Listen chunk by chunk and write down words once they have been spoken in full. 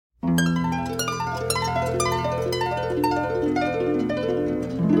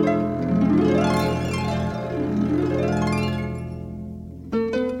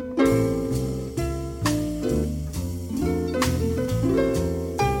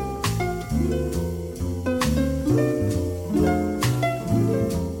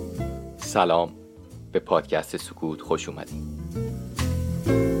سلام، به پادکست سکوت خوش اومدید.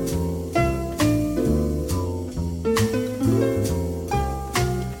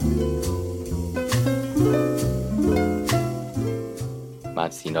 من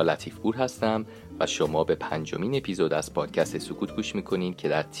سینا لطیفپور هستم و شما به 5مین اپیزود از پادکست سکوت گوش میکنین که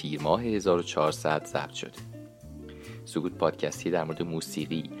در تیر ماه 1400 ضبط شده. سکوت پادکستی در مورد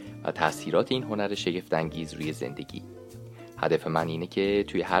موسیقی و تأثیرات این هنر شگفت‌انگیز روی زندگی. هدف من اینه که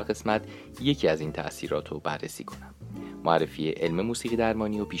توی هر قسمت یکی از این تأثیرات رو بررسی کنم. معرفی علم موسیقی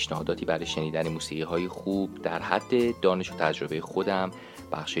درمانی و پیشنهاداتی برای شنیدن موسیقی‌های خوب در حد دانش و تجربه خودم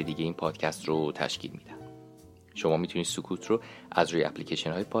بخش دیگه این پادکست رو تشکیل میدم. شما میتونید سکوت رو از روی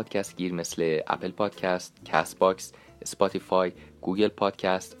اپلیکیشن های پادکست گیر مثل اپل پادکست، کست باکس، اسپاتیفای، گوگل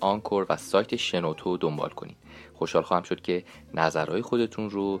پادکست، آنکور و سایت شنوتو دنبال کنید. خوشحال خواهم شد که نظرهای خودتون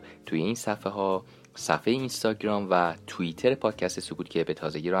رو توی این صفحه اینستاگرام و توییتر پادکست سکوت که به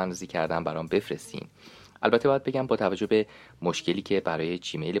تازگی رو اندازی کردم برام بفرستین. البته باید بگم با توجه به مشکلی که برای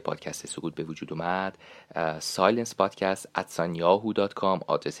جیمیل پادکست سکوت به وجود اومد، silencepodcast@yahoo.com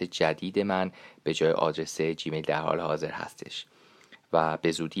آدرس جدید من به جای آدرس جیمیل در حال حاضر هستش و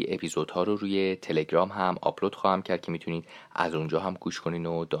به زودی اپیزودها رو روی تلگرام هم آپلود خواهم کرد که میتونید از اونجا هم گوش کنین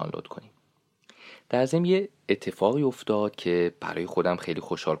و دانلود کنین. در ضمن یه اتفاقی افتاد که برای خودم خیلی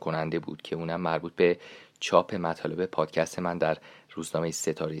خوشحال کننده بود که اونم مربوط به چاپ مطالب پادکست من در روزنامه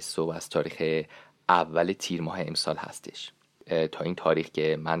ستاره صبح از تاریخ اول تیر ماه امسال هستش. تا این تاریخ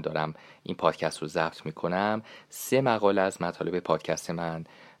که من دارم این پادکست رو ضبط میکنم 3 مقاله از مطالب پادکست من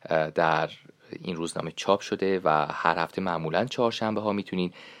در این روزنامه چاپ شده و هر هفته معمولاً چهارشنبه ها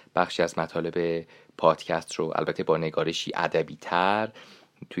میتونین بخشی از مطالب پادکست رو البته با نگارشی ادبی تر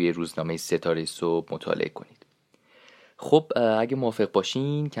توی روزنامه ستاره صبح مطالعه کنید. خب اگه موافق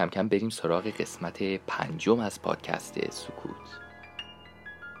باشین کم کم بریم سراغ قسمت 5 از پادکست سکوت.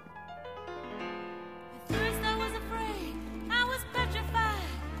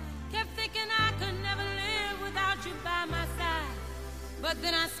 But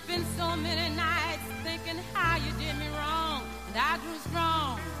then I spent so many nights thinking how you did me wrong, and I grew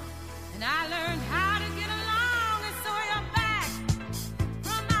strong, and I learned how to get along, and so you're back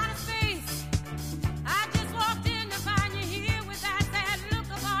from outer space. I just walked in to find you here with that sad look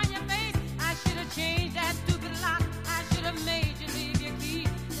upon your face. I should have changed that stupid lock, I should have made you leave your key.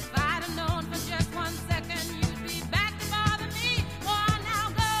 If I'd have known for just 1 second you'd be back to bother me. Oh, now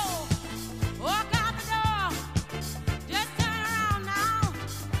go, walk out the door, just turn around now.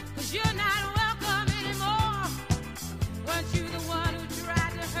 You're not welcome anymore. Weren't you the one who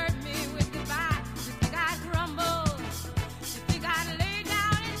tried to hurt me with goodbye? You think I'd crumble? You think I'd lay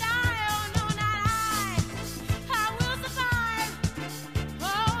down and die? Oh no, not I will survive.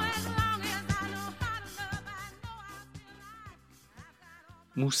 Oh, as long as I know how to love, I know I'll still lie.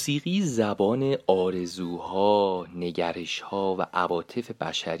 موسیقی زبان آرزوها، نگرشها و عواطف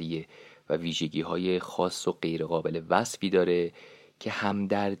بشریه و ویژگی‌های خاص و غیرقابل وصفی داره که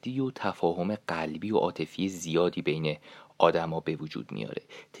همدردی و تفاهم قلبی و عاطفی زیادی بین آدما به وجود میاره.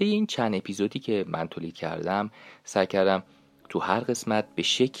 طی این چند اپیزودی که من تولید کردم سعی کردم تو هر قسمت به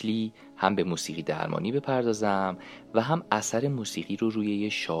شکلی هم به موسیقی درمانی بپردازم و هم اثر موسیقی رو روی یه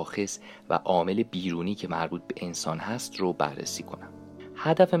شاخص و عامل بیرونی که مربوط به انسان هست رو بررسی کنم.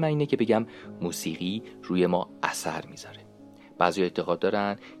 هدف من اینه که بگم موسیقی روی ما اثر میذاره. بعضی اعتقاد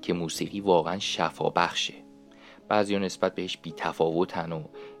دارن که موسیقی واقعا شفا بخشه، بعضی نسبت بهش بی تفاوتن و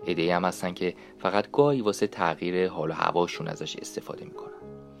عده‌ای هم هستن که فقط گاهی واسه تغییر حال و هواشون ازش استفاده میکنن.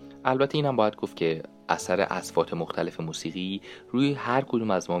 البته اینم باید گفت که اثر اصوات مختلف موسیقی روی هر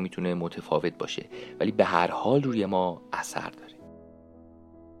کدوم از ما میتونه متفاوت باشه، ولی به هر حال روی ما اثر داره.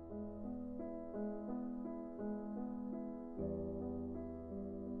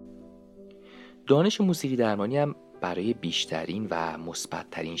 دانش موسیقی درمانی هم برای بیشترین و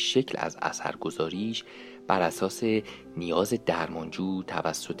مثبت‌ترین شکل از اثرگذاریش بر اساس نیاز درمانجو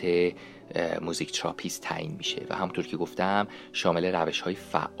توسط موزیک تراپیست تعیین میشه و همونطور که گفتم شامل روش‌های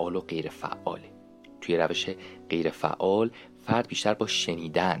فعال و غیر فعاله. توی روش غیر فعال فرد بیشتر با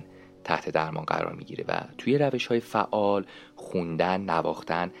شنیدن تحت درمان قرار میگیره و توی روش‌های فعال خوندن،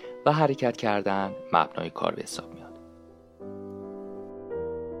 نواختن و حرکت کردن مبنای کار به حساب میاد.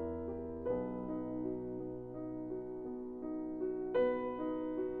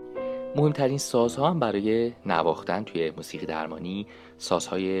 مهمترین سازها هم برای نواختن توی موسیقی درمانی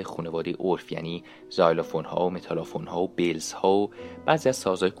سازهای خانواده عرف، یعنی زایلوفون ها و متالوفون ها و بیلز ها و بعضی از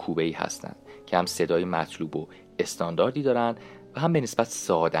سازهای کوبه‌ای هستند که هم صدای مطلوب و استانداردی دارن و هم به نسبت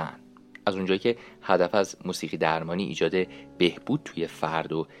ساده‌اند. از اونجایی که هدف از موسیقی درمانی ایجاد بهبود توی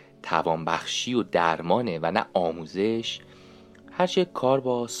فرد و توانبخشی و درمانه و نه آموزش، هرچه کار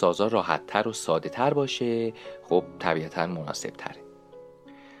با سازا راحت تر و ساده تر باشه خب طبیعتاً مناسب تره.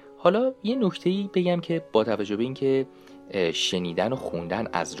 حالا یه نکته‌ای بگم که با توجه به اینکه شنیدن و خوندن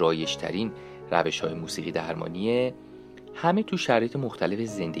از رایج‌ترین روش‌های موسیقی درمانیه، همه تو شرایط مختلف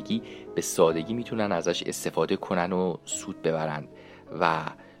زندگی به سادگی میتونن ازش استفاده کنن و سود ببرن و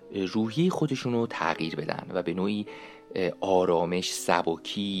روحیه خودشون رو تغییر بدن و به نوعی آرامش،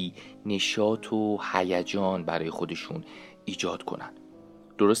 سبکی، نشاط و هیجان برای خودشون ایجاد کنن.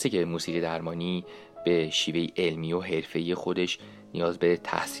 درسته که موسیقی درمانی به شیوه علمی و حرفه‌ای خودش نیاز به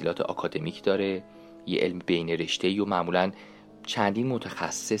تحصیلات آکادمیک داره، یه علم بین رشته‌ای و معمولاً چندین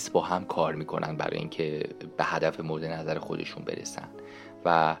متخصص با هم کار میکنن برای اینکه به هدف مورد نظر خودشون برسن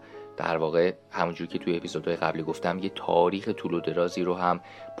و در واقع همونجور که توی اپیزودهای قبلی گفتم یه تاریخ طول و درازی رو هم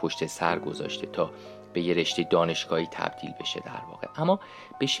پشت سر گذاشته تا به یه رشته دانشگاهی تبدیل بشه در واقع. اما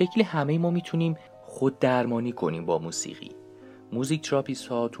به شکل همه ما میتونیم خود درمانی کنیم با موسیقی. موزیک تراپیست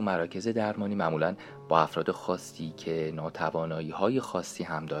ها تو مراکز درمانی معمولاً با افراد خاصی که ناتوانایی های خاصی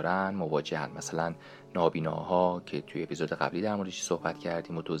هم دارن مواجهن، مثلا نابیناها که توی اپیزود قبلی در موردش صحبت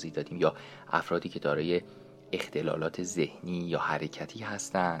کردیم و توضیح دادیم، یا افرادی که دارای اختلالات ذهنی یا حرکتی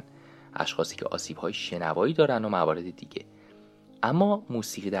هستن، اشخاصی که آسیب های شنوایی دارن و موارد دیگه. اما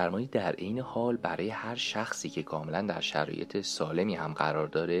موسیقی درمانی در عین حال برای هر شخصی که کاملا در شرایط سالمی هم قرار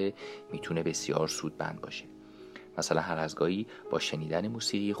داره میتونه بسیار سودمند باشه. مثلا هر از گاهی با شنیدن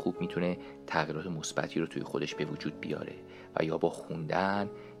موسیقی خوب میتونه تغییرات مثبتی رو توی خودش به وجود بیاره و یا با خوندن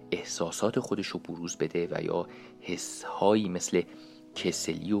احساسات خودش رو بروز بده و یا حس‌هایی مثل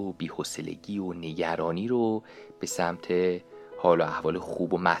کسلی و بی‌حوصلگی و نگرانی رو به سمت حال و احوال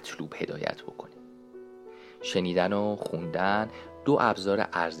خوب و مطلوب هدایت بکنه. شنیدن و خوندن دو ابزار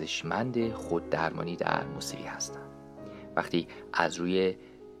ارزشمند خود درمانی در موسیقی هستن. وقتی از روی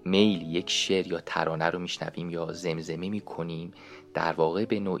میل یک شعر یا ترانه رو میشنویم یا زمزمه میکنیم، در واقع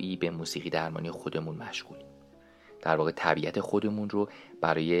به نوعی به موسیقی درمانی خودمون مشغولیم. در واقع طبیعت خودمون رو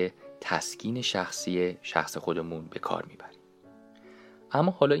برای تسکین شخص خودمون به کار میبریم.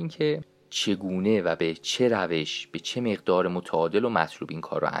 اما حالا اینکه چگونه و به چه روش، به چه مقدار متعادل و مطلوب این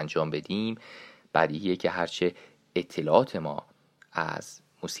کار رو انجام بدیم، بدیهیه که هرچه اطلاعات ما از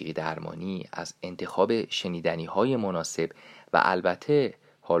موسیقی درمانی، از انتخاب شنیدنی های مناسب و البته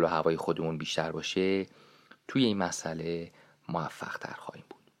حال و هوای خودمون بیشتر باشه، توی این مسئله موفق تر خواهیم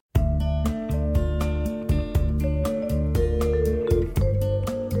بود.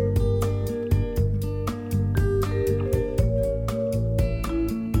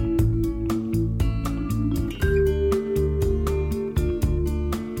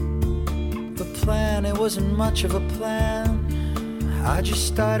 The plan, it wasn't much of a plan. I just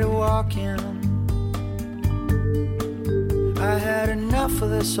started walking. I had enough of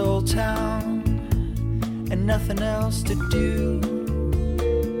this old town and nothing else to do.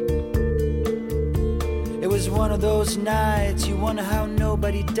 It was one of those nights you wonder how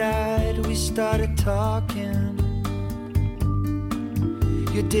nobody died. We started talking.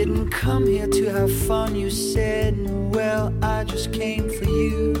 You didn't come here to have fun, you said. Well, I just came for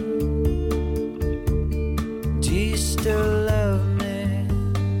you. Do you still love me?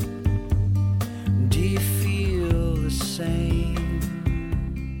 Do you feel the same?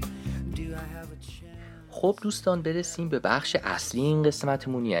 Do I have a chance? خب دوستان، برسیم به بخش اصلی این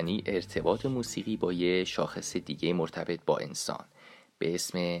قسمتمون، یعنی ارتباط موسیقی با یه شاخص دیگه مرتبط با انسان به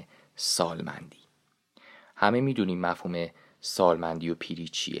اسم سالمندی. همه میدونیم مفهوم سالمندی و پیری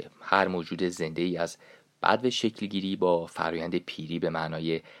چیه. هر موجود زنده ای از بدو شکلگیری با فرایند پیری به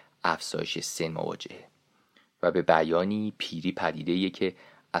معنای افزایش سن مواجهه و به بیانی پیری پدیده‌ایه که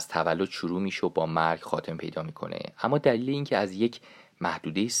از تولد شروع میشه و با مرگ خاتمه پیدا میکنه. اما دلیل این که از یک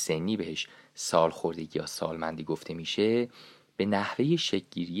محدوده سنی بهش سالخوردگی یا سالمندی گفته میشه به نحوه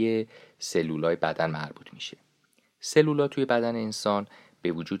شکلگیری سلولای بدن مربوط میشه. سلولا توی بدن انسان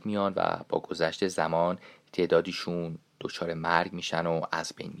به وجود میان و با گذشت زمان تعدادیشون دچار مرگ میشن و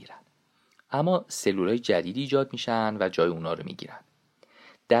از بین میرن. اما سلولای جدیدی ایجاد میشن و جای اونا رو میگیرن.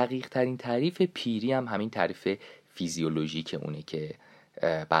 دقیق ترین تعریف پیری هم همین تعریف فیزیولوژیک اونه که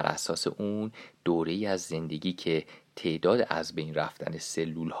بر اساس اون دوره‌ای از زندگی که تعداد از بین رفتن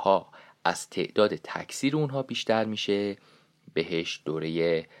سلول ها از تعداد تکثیر اونها بیشتر میشه بهش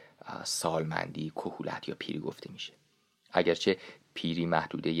دوره سالمندی، کهولت یا پیری گفته میشه. اگرچه پیری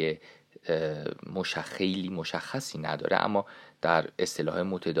محدوده خیلی مشخصی نداره، اما در اصطلاح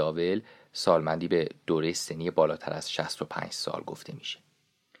متداول سالمندی به دوره سنی بالاتر از 65 سال گفته میشه.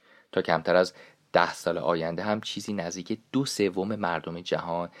 تا کمتر از 10 سال آینده هم چیزی نزدیک 2/3 مردم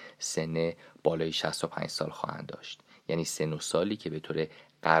جهان سن بالای 65 سال خواهند داشت. یعنی سن و سالی که به طور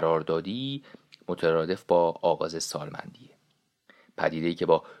قراردادی مترادف با آغاز سالمندیه. پدیده‌ای که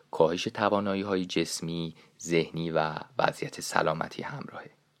با کاهش توانایی‌های جسمی، ذهنی و وضعیت سلامتی همراهه.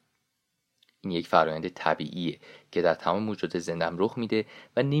 این یک فرآیند طبیعیه که در تمام موجودات زنده رخ میده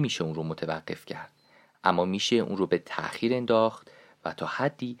و نمیشه اون رو متوقف کرد، اما میشه اون رو به تأخیر انداخت و تا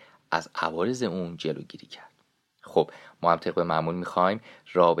حدی از عوارض اون جلوگیری کرد. خب ما هم طبق معمول میخوایم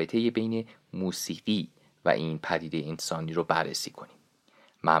رابطه بین موسیقی و این پدیده انسانی رو بررسی کنیم.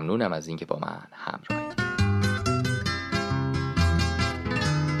 ممنونم از اینکه با من همراهید.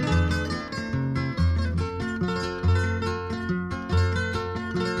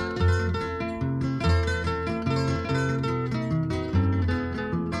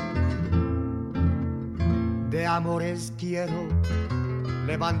 De amores quiero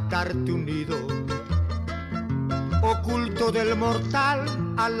levantarte un nido, oculto del mortal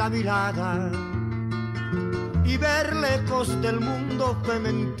a la mirada, y ver lejos del mundo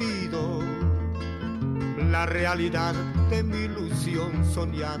fementido la realidad de mi ilusión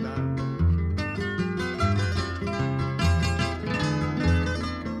soñada.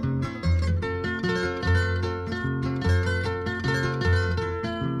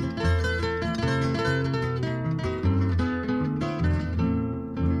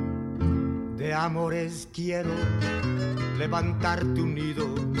 De amores quiero levantarte un nido,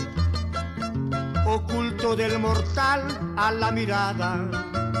 oculto del mortal a la mirada,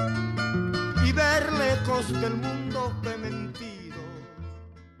 y ver lejos del mundo fementido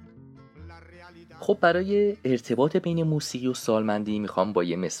la realidad. خب برای ارتباط بین موسیقی و سالمندی میخوام با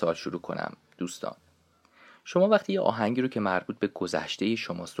یه مثال شروع کنم. دوستان، شما وقتی یه آهنگی رو که مربوط به گذشته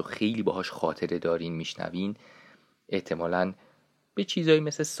شماست و خیلی باهاش خاطره دارین میشنوین، احتمالاً به چیزایی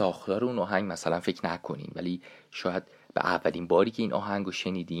مثل ساختار اون آهنگ مثلا فکر نکنین، ولی شاید به اولین باری که این آهنگ رو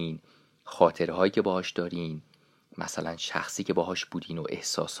شنیدین، خاطره هایی که باهاش دارین، مثلا شخصی که باهاش بودین و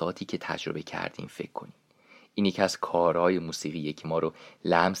احساساتی که تجربه کردین فکر کنین. این یکی از کارهای موسیقیه که ما رو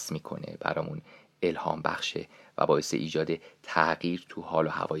لمس میکنه، برامون الهام بخشه و باعث ایجاد تغییر تو حال و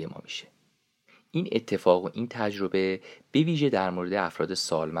هوای ما میشه. این اتفاق و این تجربه به ویژه در مورد افراد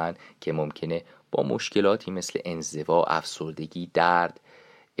سالمند که ممکنه با مشکلاتی مثل انزوا، افسردگی، درد،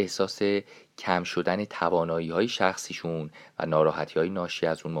 احساس کم شدن توانایی‌های شخصیشون و ناراحتی‌های ناشی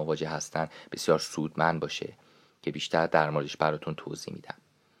از اون مواجه هستن بسیار سودمند باشه که بیشتر در موردش براتون توضیح میدم.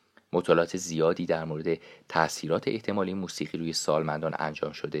 مطالعات زیادی در مورد تأثیرات احتمالی موسیقی روی سالمندان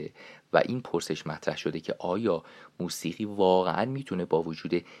انجام شده و این پرسش مطرح شده که آیا موسیقی واقعاً میتونه با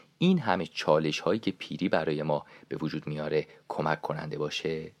وجود این همه چالش‌هایی که پیری برای ما به وجود میاره کمک کننده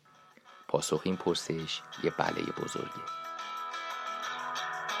باشه؟ پاسخ این پرسش یه بله بزرگه.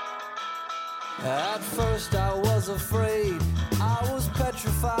 At first I was afraid, I was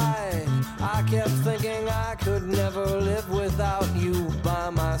petrified. I kept thinking I could never live without you by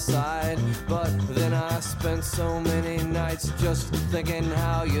my side. But then I spent so many nights just thinking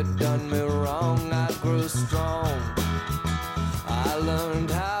how you'd done me wrong. I grew strong, I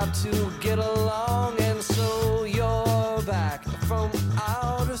learned how to get along, and so you're back from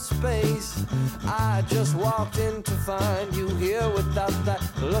outer space. I just walked in to find you here without that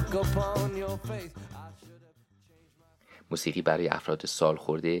look upon your face. موسیقی برای افراد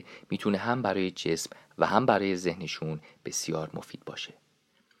سالخورده میتونه هم برای جسم و هم برای ذهنشون بسیار مفید باشه.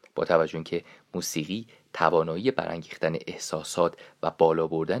 با توجه که موسیقی توانایی برانگیختن احساسات و بالا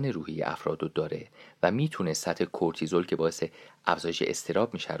بردن روحی افراد رو داره و میتونه سطح کورتیزول که باعث افزایش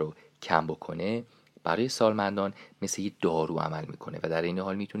اضطراب میشه رو کم بکنه، برای سالمندان مثل یه دارو عمل میکنه و در این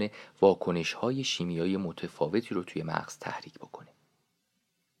حال میتونه واکنش‌های شیمیایی متفاوتی رو توی مغز تحریک بکنه.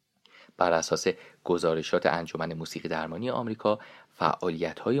 بر اساس گزارشات انجمن موسیقی درمانی آمریکا،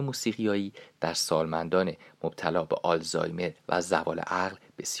 فعالیت‌های موسیقیایی در سالمندان مبتلا به آلزایمر و زوال عقل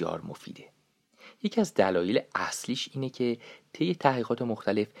بسیار مفیده. یکی از دلایل اصلیش اینه که طی تحقیقات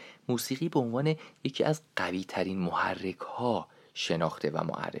مختلف موسیقی به عنوان یکی از قوی‌ترین محرک‌ها شناخته و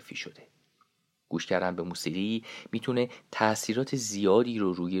معرفی شده. گوش کردن به موسیقی میتونه تأثیرات زیادی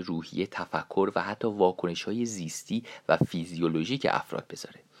رو روی روحیه، تفکر و حتی واکنش‌های زیستی و فیزیولوژیک افراد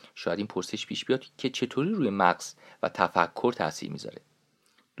بذاره. شاید این پرسش پیش بیاد که چطوری روی مغز و تفکر تأثیر میذاره.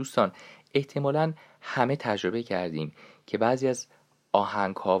 دوستان، احتمالاً همه تجربه کردیم که بعضی از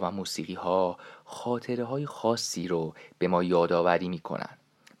آهنگ‌ها و موسیقی‌ها خاطره‌های خاصی رو به ما یادآوری میکنن.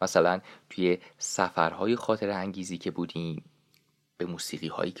 مثلا توی سفرهای خاطره انگیزی که بودیم، به موسیقی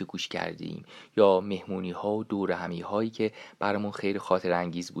هایی که گوش کردیم، یا مهمونی ها و دور همی هایی که برامون خیلی خاطر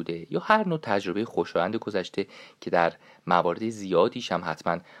انگیز بوده، یا هر نوع تجربه خوشایند گذشته که در موارد زیادیش هم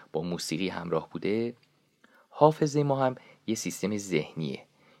حتما با موسیقی همراه بوده. حافظه ما هم یه سیستم ذهنیه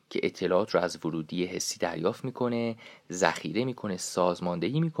که اطلاعات رو از ورودی حسی دریافت میکنه، ذخیره میکنه،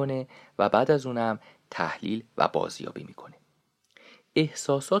 سازماندهی میکنه و بعد از اونم تحلیل و بازیابی میکنه.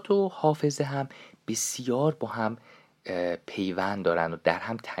 احساسات و حافظه هم بسیار با هم پیوند دارن و در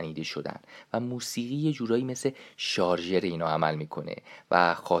هم تنیده شدن و موسیقی یه جورایی مثل شارژر اینا عمل میکنه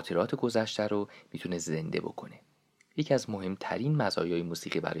و خاطرات گذشته رو میتونه زنده بکنه. یکی از مهمترین مزایای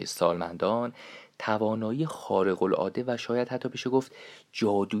موسیقی برای سالمندان توانایی خارق العاده و شاید حتی بشه گفت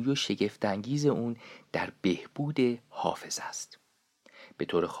جادویی و شگفت‌انگیز اون در بهبود حافظه است. به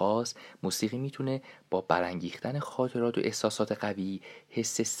طور خاص موسیقی میتونه با برانگیختن خاطرات و احساسات قوی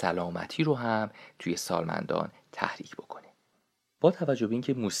حس سلامتی رو هم توی سالمندان تحریک بکنه. با توجه به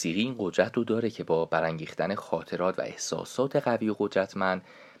اینکه موسیقی این قدرت رو داره که با برانگیختن خاطرات و احساسات قوی و قدرتمند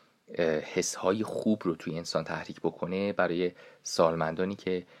حسهای خوب رو توی انسان تحریک بکنه، برای سالمندانی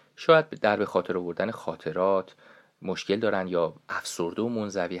که شاید در به خاطر آوردن خاطرات مشکل دارن یا افسرده و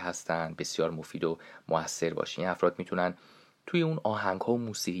منزوی هستن بسیار مفید و مؤثر باشه. این افراد میتونن توی اون آهنگ‌ها و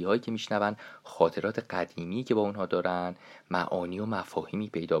موسیقی‌هایی که میشنون خاطرات قدیمی که با اونها دارن معانی و مفاهیمی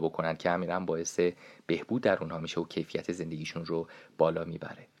پیدا بکنن که امیراً باعث بهبود در اونها میشه و کیفیت زندگیشون رو بالا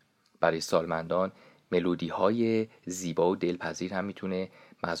میبره. برای سالمندان ملودی‌های زیبا و دلپذیر هم میتونه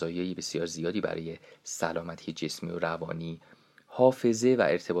مزایای بسیار زیادی برای سلامتی جسمی و روانی، حافظه و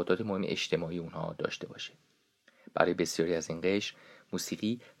ارتباطات مهم اجتماعی اونها داشته باشه. برای بسیاری از این قشر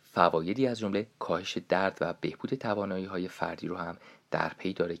موسیقی فوایدی از جمله کاهش درد و بهبود توانایی‌های فردی رو هم در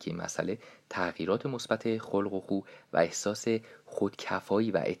پی داره که این مسئله تغییرات مثبت خلق و خو و احساس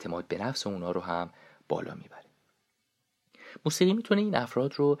خودکفایی و اعتماد به نفس اونها رو هم بالا میبره. موسیقی میتونه این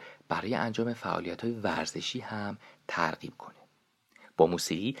افراد رو برای انجام فعالیت‌های ورزشی هم ترغیب کنه. با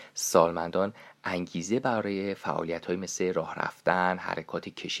موسیقی سالمندان انگیزه برای فعالیت‌های مثل راه رفتن، حرکات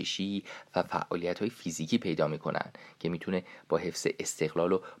کششی و فعالیت‌های فیزیکی پیدا می‌کنن که میتونه با حفظ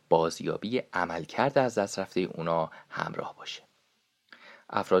استقلال و بازیابی عملکرد از دست رفته اونا همراه باشه.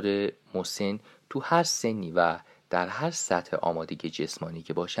 افراد مسن تو هر سنی و در هر سطح آمادگی جسمانی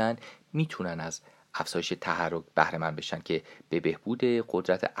که باشن میتونن از افزایش تحرک بهره مند بشن که به بهبود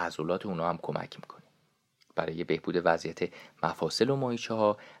قدرت عضلات اونا هم کمک میکنه. برای بهبود وضعیت مفاصل و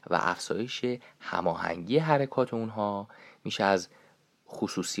ماهیچه‌ها و افزایش هماهنگی حرکات اونها میشه از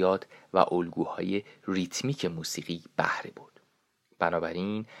خصوصیات و الگوهای ریتمیک موسیقی بهره برد.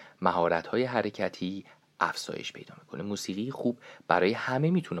 بنابراین مهارت‌های حرکتی افزایش پیدا میکنه. موسیقی خوب برای همه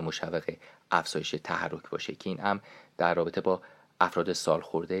میتونه مشوق افزایش تحرک باشه که این هم در رابطه با افراد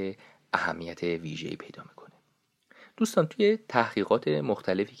سالخورده اهمیت ویژه‌ای پیدا میکنه. دوستان، توی تحقیقات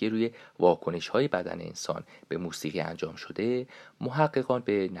مختلفی که روی واکنش‌های بدن انسان به موسیقی انجام شده، محققان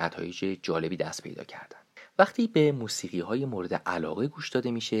به نتایج جالبی دست پیدا کردن. وقتی به موسیقی‌های مورد علاقه گوش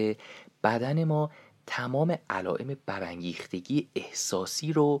داده میشه، بدن ما تمام علائم برانگیختگی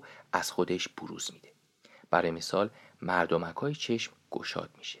احساسی رو از خودش بروز میده. برای مثال مردمک‌های چشم گشاد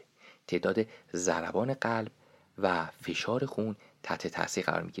میشه، تعداد ضربان قلب و فشار خون تحت تاثیر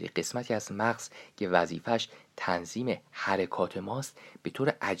قرار میگیره. قسمتی از مغز که وظیفش تنظیم حرکات ماست به طور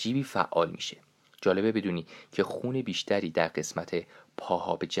عجیبی فعال میشه. جالبه بدونی که خون بیشتری در قسمت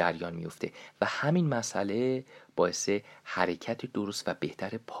پاها به جریان میفته و همین مسئله باعث حرکت درست و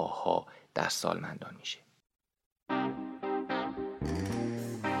بهتر پاها در سالمندان میشه.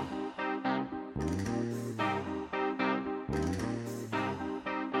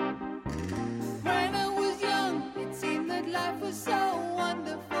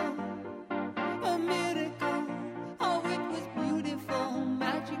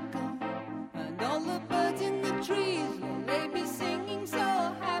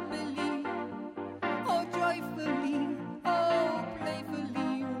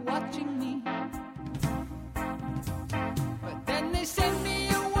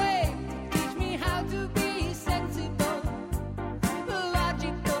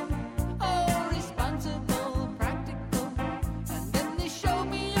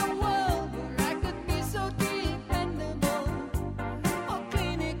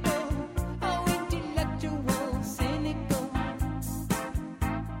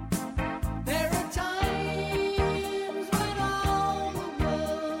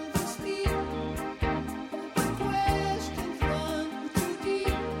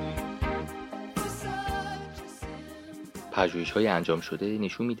 پژوهش‌های انجام شده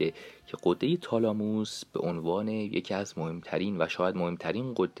نشون میده که غده تالاموس به عنوان یکی از مهمترین و شاید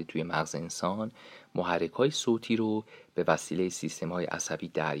مهمترین غده توی مغز انسان محرک‌های صوتی رو به وسیله سیستم‌های عصبی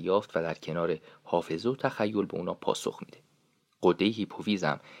دریافت و در کنار حافظه و تخیل به اونا پاسخ میده. غده هیپوفیز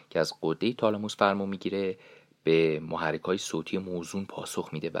هم که از غده تالاموس فرمان میگیره به محرک‌های صوتی موزون پاسخ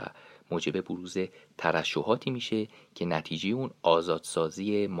میده و موجب بروز ترشحاتی میشه که نتیجه اون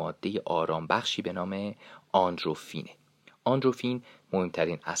آزادسازی ماده آرامبخشی به نام آندروفینه. آندروفین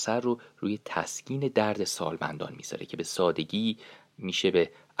مهمترین اثر رو روی تسکین درد سالمندان میذاره که به سادگی میشه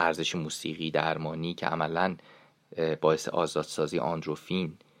به ارزش موسیقی درمانی که عملاً باعث آزادسازی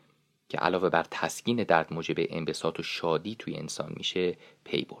آندروفین که علاوه بر تسکین درد موجب انبساط و شادی توی انسان میشه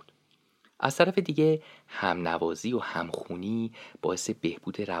پی برد. از طرف دیگه همنوازی و همخونی باعث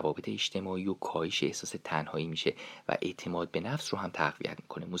بهبود روابط اجتماعی و کاهش احساس تنهایی میشه و اعتماد به نفس رو هم تقویت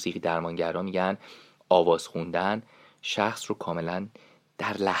میکنه. موسیقی درمانگرا میگن آواز خوندن شخص رو کاملا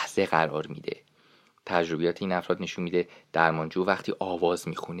در لحظه قرار میده. تجربیات این افراد نشون میده درمانجو وقتی آواز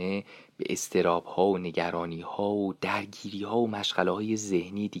میخونه به اضطراب‌ها و نگرانی‌ها و درگیری‌ها و مشغله‌های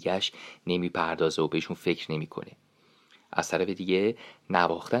ذهنی دیگه‌اش نمیپردازه و بهشون فکر نمیکنه. از طرف دیگه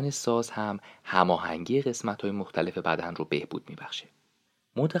نواختن ساز هم هماهنگی قسمت‌های مختلف بدن رو بهبود میبخشه.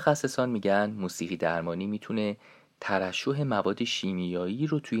 متخصصان میگن موسیقی درمانی میتونه ترشح مواد شیمیایی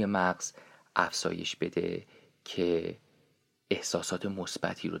رو توی مغز افزایش بده که احساسات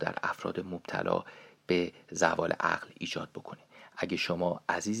مثبتی رو در افراد مبتلا به زوال عقل ایجاد بکنه. اگه شما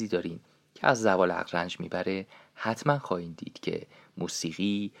عزیزی دارین که از زوال عقل رنج میبره حتما خواهید دید که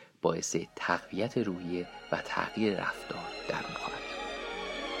موسیقی باعث تقویت روحیه و تغییر رفتار در اون خواهد.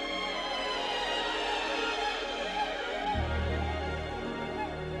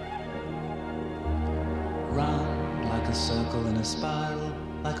 Round like a circle in a spiral,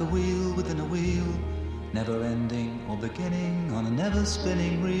 like a wheel within a wheel, never ending or beginning on a never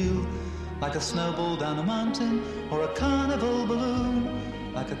spinning reel, like a snowball down a mountain or a carnival balloon,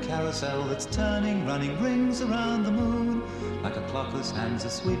 like a carousel that's turning, running rings around the moon, like a clock whose hands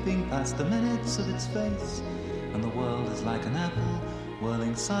are sweeping past the minutes of its face, and the world is like an apple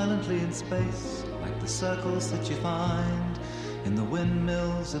whirling silently in space, like the circles that you find in the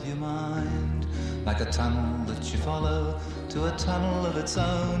windmills of your mind, like a tunnel that you follow to a tunnel of its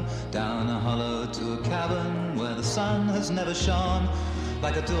own, down a hollow to a cavern where the sun has never shone,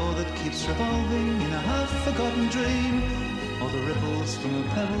 like a door that keeps revolving in a half-forgotten dream, or the ripples from a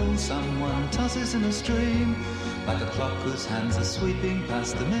pebble someone tosses in a stream, like a clock whose hands are sweeping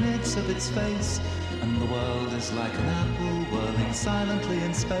past the minutes of its face, and the world is like an apple whirling silently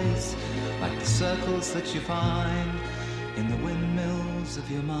in space, like the circles that you find in the windmills of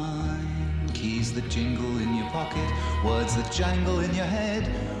your mind. Keys that jingle in your pocket, words that jangle in your head.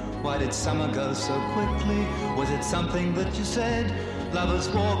 Why did summer go so quickly? Was it something that you said? Lovers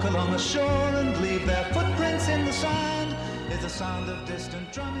walk along the shore and leave their footprints in the sand. Is the sound of distant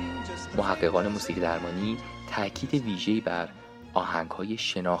drumming just... محققان موسیقی درمانی تاکید ویژه‌ای بر آهنگ‌های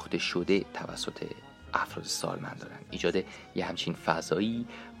شناخته شده توسط افراد سالمند دارن. ایجاد یه همچین فضایی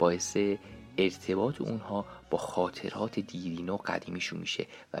باعث ارتباط اونها با خاطرات دیرینه و قدیمیشون میشه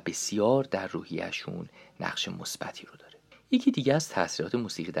و بسیار در روحیه‌شون نقش مثبتی رو داره. یکی دیگه از تاثیرات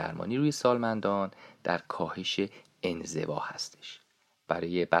موسیقی درمانی روی سالمندان در کاهش انزوا هستش.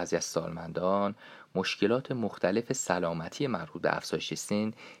 برای بعضی از سالمندان مشکلات مختلف سلامتی مربوط به افزایش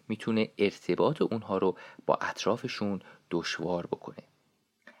سن میتونه ارتباط اونها رو با اطرافشون دشوار بکنه.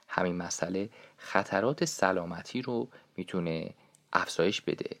 همین مسئله خطرات سلامتی رو میتونه افزایش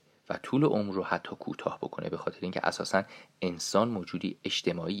بده و طول عمر رو حتی کوتاه بکنه، به خاطر اینکه اساساً انسان موجودی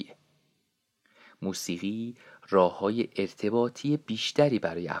اجتماعیه. موسیقی راه‌های ارتباطی بیشتری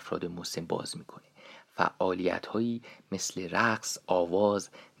برای افراد مسن باز میکنه. فعالیت‌هایی مثل رقص، آواز،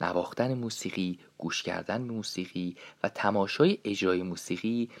 نواختن موسیقی، گوش کردن به موسیقی و تماشای اجرای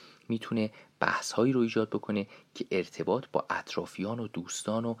موسیقی میتونه بحث‌هایی رو ایجاد بکنه که ارتباط با اطرافیان و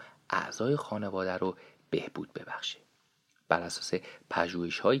دوستان و اعضای خانواده رو بهبود ببخشه. بر اساس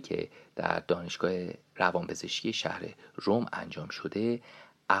پژوهش‌هایی که در دانشگاه روانپزشکی شهر رم انجام شده،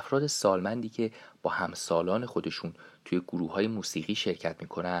 افراد سالمندی که با همسالان خودشون توی گروه‌های موسیقی شرکت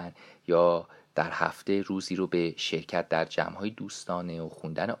می‌کنن یا در هفته روزی رو به شرکت در جمع‌های دوستانه و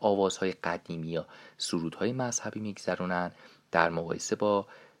خوندن آوازهای قدیمی یا سرودهای مذهبی می‌گذرونن، در مقایسه با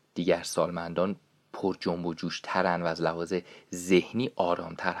دیگر سالمندان پر جنب و جوش ترن و از لحاظ ذهنی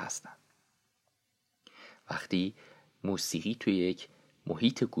آرامتر هستن. وقتی موسیقی توی یک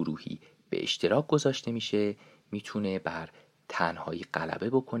محیط گروهی به اشتراک گذاشته میشه، میتونه بر تنهایی غلبه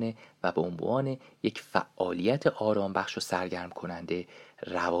بکنه و به عنوان یک فعالیت آرام بخش و سرگرم کننده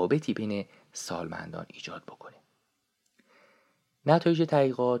روابطی بین سالمندان ایجاد بکنه. نتایج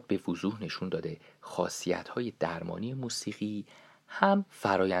تحقیقات به وضوح نشون داده خاصیت‌های درمانی موسیقی هم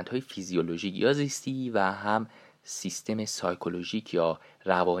فرایندهای فیزیولوژیک یا زیستی و هم سیستم سایکولوژیک یا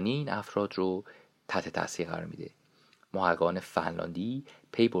روانی این افراد رو تحت تاثیر قرار میده. محققان فنلاندی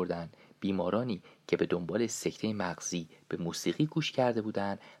پی بردن بیمارانی که به دنبال سکته مغزی به موسیقی گوش کرده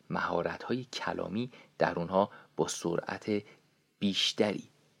بودند، مهارت‌های کلامی در اونها با سرعت بیشتری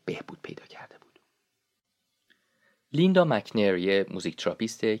بهبود پیدا کرده بود. لیندا مکنر یه موزیک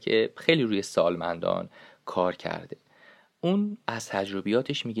تراپیسته که خیلی روی سالمندان کار کرده. اون از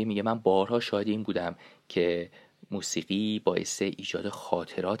تجربیاتش میگه من بارها شاهد این بودم که موسیقی باعث ایجاد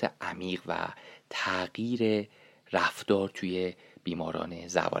خاطرات عمیق و تغییر رفتار توی بیماران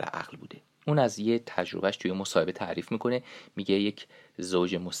زوال عقل بوده. اون از یه تجربهش توی مصاحبه تعریف میکنه، میگه یک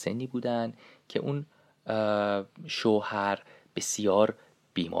زوج مسنی بودن که اون شوهر بسیار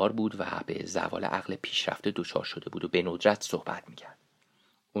بیمار بود و به زوال عقل پیشرفته دچار شده بود و به ندرت صحبت میکرد.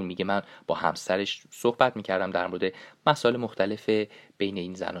 اون میگه من با همسرش صحبت میکردم در مورد مسائل مختلف بین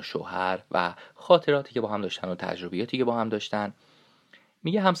این زن و شوهر و خاطراتی که با هم داشتن و تجربیاتی که با هم داشتن.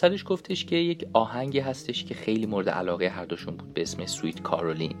 میگه همسرش گفتش که یک آهنگی هستش که خیلی مورد علاقه هر دوشون بود به اسم سویت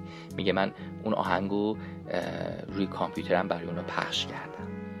کارولین. میگه من اون آهنگو روی کامپیوترم برای اونا پخش کردم.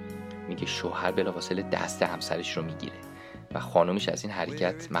 میگه شوهر بلافاصله دست همسرش رو میگیره و خانومش از این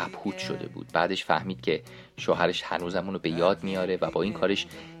حرکت مبهوت شده بود. بعدش فهمید که شوهرش هنوزم اونو به یاد میاره و با این کارش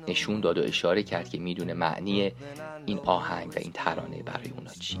نشون داد و اشاره کرد که میدونه معنی این آهنگ و این ترانه برای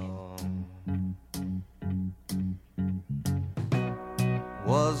اونا چیه.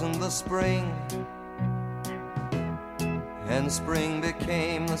 Wasn't the spring and spring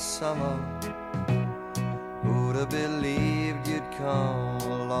became the summer, who'd have believed you'd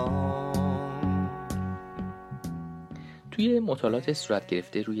come along. توی مطالعات صورت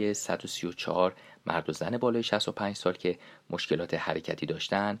گرفته روی 134 مرد و زن بالای 65 سال که مشکلات حرکتی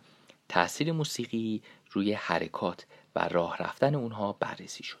داشتن، تأثیر موسیقی روی حرکات و راه رفتن اونها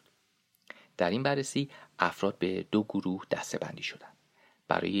بررسی شد. در این بررسی افراد به 2 گروه دسته‌بندی شدند.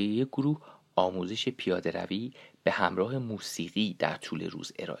 برای یک گروه آموزش پیاده روی به همراه موسیقی در طول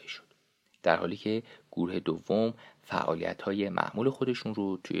روز ارائه شد، در حالی که گروه دوم فعالیت‌های معمول خودشون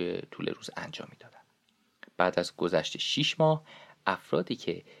رو توی طول روز انجام میدادن. بعد از گذشت 6 ماه افرادی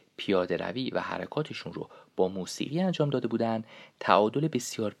که پیاده روی و حرکاتشون رو با موسیقی انجام داده بودن تعادل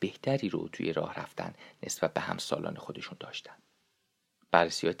بسیار بهتری رو توی راه رفتن نسبت به همسالان خودشون داشتن.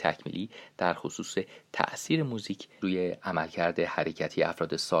 بررسی‌های تکمیلی در خصوص تأثیر موزیک روی عملکرد حرکتی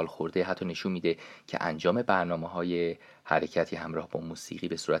افراد سالخورده حتی نشون میده که انجام برنامه‌های حرکتی همراه با موسیقی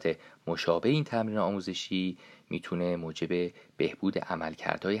به صورت مشابه این تمرین آموزشی میتونه موجب بهبود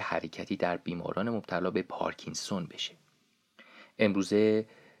عملکردهای حرکتی در بیماران مبتلا به پارکینسون بشه. امروزه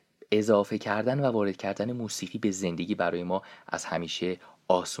اضافه کردن و وارد کردن موسیقی به زندگی برای ما از همیشه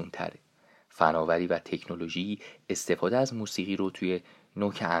آسان‌تره. فناوری و تکنولوژی استفاده از موسیقی رو توی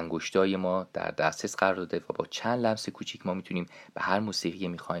نوک انگشتای ما در دسترس قرار داده و با چند لمس کوچیک ما میتونیم به هر موسیقی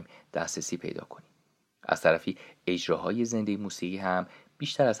میخوایم دسترسی پیدا کنیم. از طرفی اجراهای زنده موسیقی هم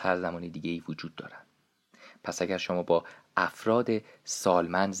بیشتر از هر زمان دیگه‌ای وجود دارن. پس اگر شما با افراد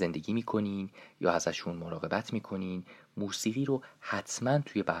سالمند زندگی میکنین یا ازشون مراقبت میکنین، موسیقی رو حتما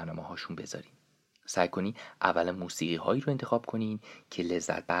توی برنامه هاشون بذارین. سعی کنین اول موسیقی هایی رو انتخاب کنین که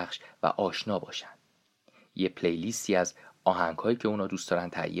لذت بخش و آشنا باشن. یه پلیلیستی از آهنگ هایی که اونا دوست دارن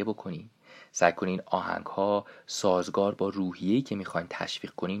تهیه بکنین. سعی کنین آهنگ ها سازگار با روحیه‌ای که میخواین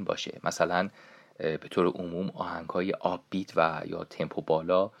تشویق کنین باشه. مثلا به طور عموم آهنگ های آپبیت و یا تمپو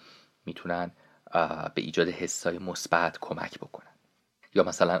بالا میتونن به ایجاد حسای مثبت کمک بکنن. یا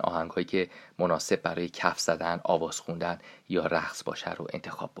مثلا آهنگ هایی که مناسب برای کف زدن، آواز خوندن یا رقص باشه رو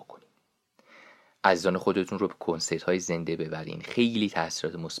انتخاب بکنین. عزیزان خودتون رو به کنسرت های زنده ببرین. خیلی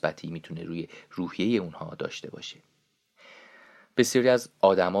تاثیرات مثبتی میتونه روی روحیه اونها داشته باشه. بسیاری از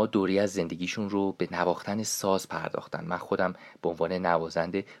آدما دوری از زندگیشون رو به نواختن ساز پرداختن. من خودم به عنوان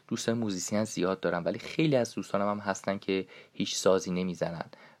نوازنده دوستان موزیسین زیاد دارم، ولی خیلی از دوستانم هم هستن که هیچ سازی نمیزنن،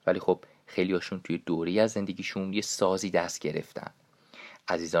 ولی خب خیلی هاشون توی دوری از زندگیشون یه سازی دست گرفتن.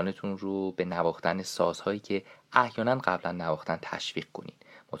 عزیزانتون رو به نواختن سازهایی که احیانا قبلا نواختن تشویق کنین.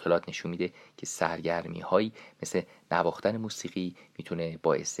 مطالعات نشون میده که سرگرمی هایی مثل نواختن موسیقی میتونه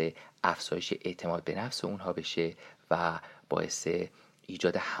باعث افزایش اعتماد به نفس اونها بشه و باعث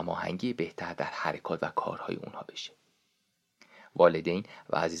ایجاد هماهنگی بهتر در حرکات و کارهای اونها بشه. والدین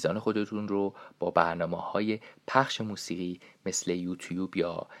و عزیزان خودتون رو با برنامه‌های پخش موسیقی مثل یوتیوب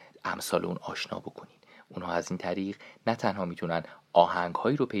یا امثال اون آشنا بکنین. اونها از این طریق نه تنها میتونن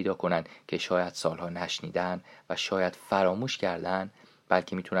آهنگ‌هایی رو پیدا کنن که شاید سالها نشنیدن و شاید فراموش کردن،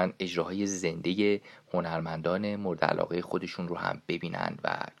 بلکه میتونن اجراهای زنده هنرمندان مورد علاقه خودشون رو هم ببینن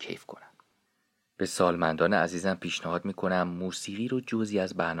و کیف کنن. به سالمندان عزیزم پیشنهاد میکنم موسیقی رو جزئی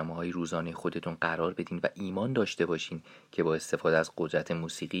از برنامه‌های روزانه خودتون قرار بدین و ایمان داشته باشین که با استفاده از قدرت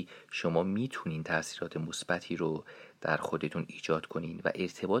موسیقی شما میتونین تأثیرات مثبتی رو در خودتون ایجاد کنین و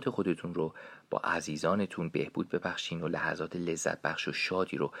ارتباط خودتون رو با عزیزانتون بهبود ببخشین و لحظات لذت بخش و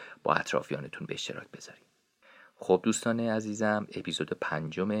شادی رو با اطرافیانتون به اشتراک بذارین. خب دوستان عزیزم، اپیزود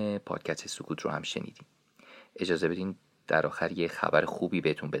 5 پادکست سکوت رو هم شنیدین. اجازه بدین در آخر یه خبر خوبی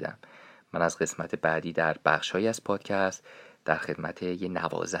بهتون بدم. من از قسمت بعدی در بخش‌هایی از پادکست در خدمت یه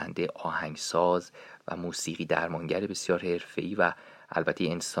نوازنده، آهنگساز و موسیقی درمانگر بسیار حرفه‌ای و البته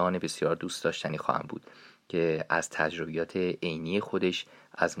انسان بسیار دوست داشتنی خواهم بود که از تجربیات عینی خودش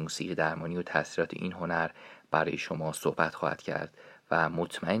از موسیقی درمانی و تأثیرات این هنر برای شما صحبت خواهد کرد و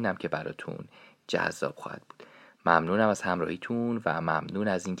مطمئنم که براتون جذاب خواهد بود. ممنونم از همراهیتون و ممنون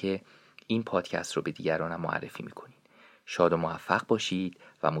از اینکه این پادکست رو به دیگرانم معرفی میکنید. شاد و موفق باشید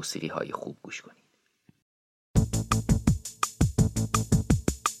و موسیقی های خوب گوش کنید.